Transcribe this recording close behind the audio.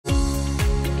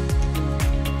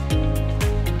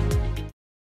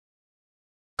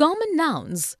Common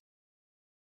nouns.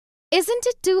 Isn't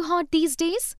it too hot these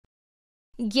days?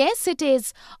 Yes, it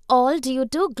is, all due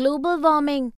to global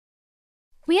warming.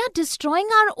 We are destroying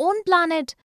our own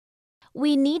planet.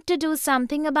 We need to do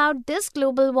something about this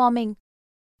global warming.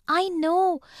 I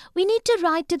know, we need to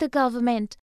write to the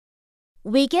government.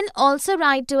 We can also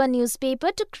write to a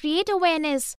newspaper to create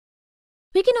awareness.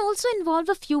 We can also involve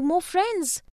a few more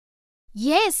friends.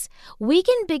 Yes, we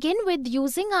can begin with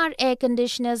using our air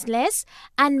conditioners less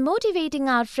and motivating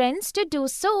our friends to do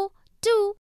so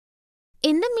too.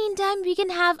 In the meantime, we can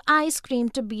have ice cream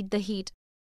to beat the heat.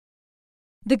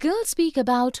 The girls speak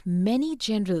about many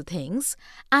general things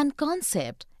and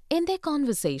concepts in their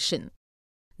conversation.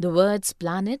 The words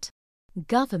planet,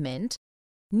 government,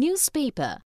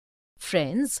 newspaper,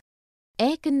 friends,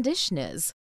 air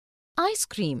conditioners, ice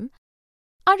cream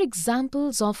are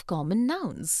examples of common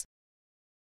nouns.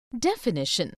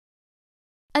 Definition: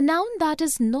 a noun that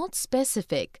is not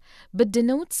specific but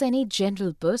denotes any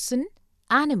general person,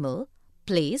 animal,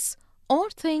 place or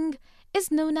thing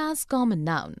is known as common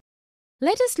noun.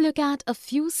 Let us look at a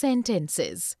few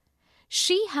sentences.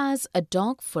 She has a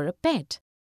dog for a pet.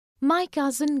 My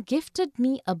cousin gifted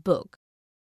me a book.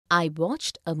 I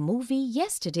watched a movie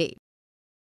yesterday.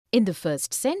 In the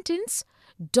first sentence,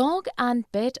 dog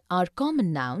and pet are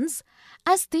common nouns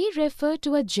as they refer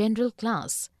to a general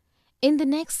class. In the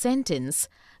next sentence,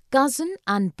 cousin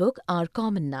and book are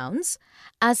common nouns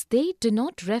as they do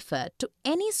not refer to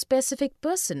any specific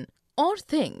person or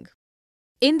thing.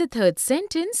 In the third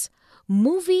sentence,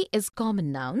 movie is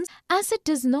common noun as it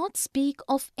does not speak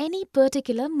of any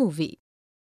particular movie.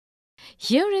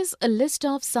 Here is a list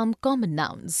of some common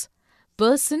nouns: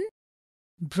 person,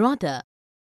 brother,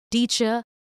 teacher,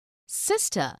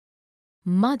 sister,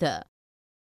 mother,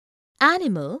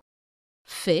 animal,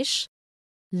 fish,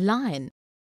 lion,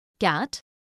 cat,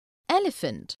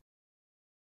 elephant,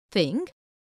 thing,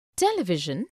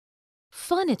 television,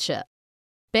 furniture,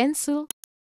 pencil,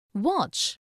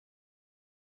 watch.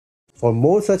 For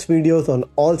more such videos on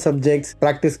all subjects,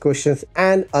 practice questions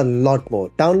and a lot more,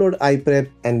 download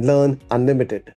iPrep and learn unlimited.